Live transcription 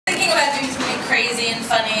about doing something crazy and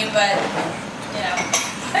funny, but, you know,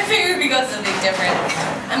 I figured we'd go something different.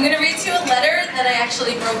 I'm going to read to you a letter that I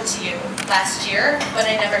actually wrote to you last year, but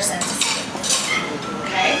I never sent it to you.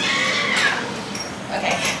 Okay?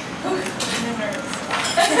 Okay.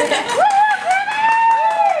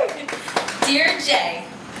 Dear Jay,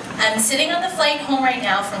 I'm sitting on the flight home right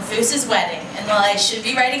now from Foos's wedding, and while I should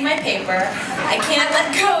be writing my paper, I can't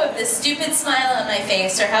let go of this stupid smile on my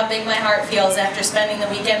face or how big my heart feels after spending the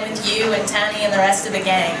weekend with you and Tammy and the rest of the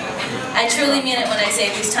gang. I truly mean it when I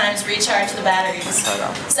say these times recharge the batteries.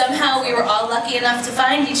 Somehow we were all lucky enough to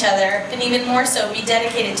find each other, and even more so be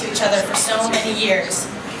dedicated to each other for so many years.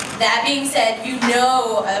 That being said, you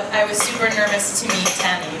know I was super nervous to meet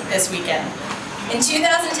Tammy this weekend. In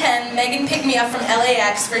 2010, Megan picked me up from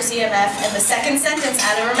LAX for CMF, and the second sentence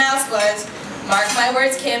out of her mouth was, "Mark my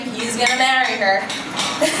words, Kim, he's gonna marry her."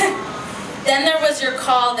 Then there was your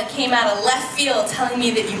call that came out of left field telling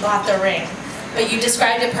me that you bought the ring. But you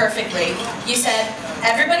described it perfectly. You said,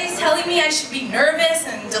 "Everybody's telling me I should be nervous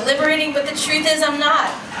and deliberating, but the truth is I'm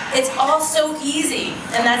not. It's all so easy,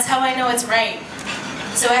 and that's how I know it's right."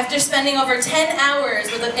 So after spending over 10 hours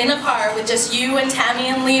in a car with just you and Tammy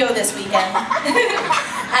and Leo this weekend,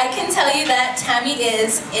 I can tell you that Tammy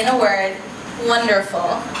is, in a word,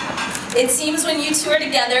 wonderful. It seems when you two are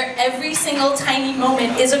together, every single tiny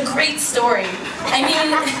moment is a great story. I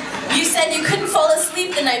mean, you said you couldn't fall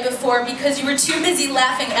asleep the night before because you were too busy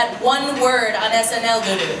laughing at one word on SNL.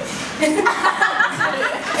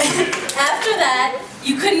 After that,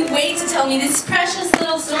 you couldn't wait to tell me these precious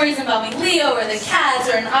little stories involving Leo or the cats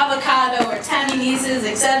or an avocado or Tammy nieces,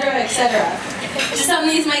 etc., etc. Some of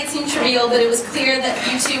these might seem trivial, but it was clear that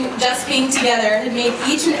you two just being together had made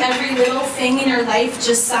each and every little thing in your life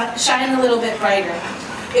just shine a little bit brighter.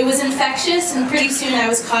 It was infectious, and pretty soon I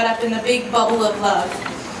was caught up in the big bubble of love.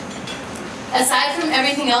 Aside from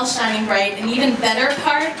everything else shining bright, an even better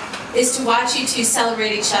part is to watch you two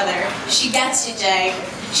celebrate each other. She gets you, Jay.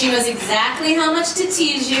 She knows exactly how much to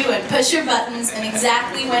tease you and push your buttons, and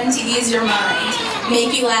exactly when to ease your mind,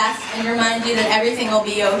 make you laugh, and remind you that everything will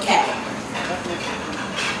be okay.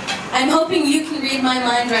 I'm hoping you can read my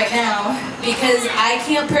mind right now, because I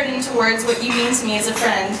can't put into words what you mean to me as a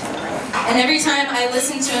friend. And every time I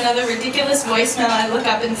listen to another ridiculous voicemail, I look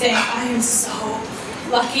up and think, I am so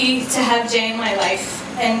lucky to have Jay in my life,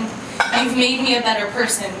 and you've made me a better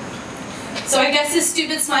person. So I guess this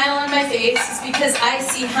stupid smile on my face is because I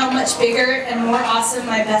see how much bigger and more awesome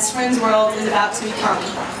my best friend's world is about to become.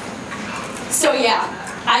 So yeah,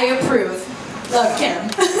 I approve. Love, Kim.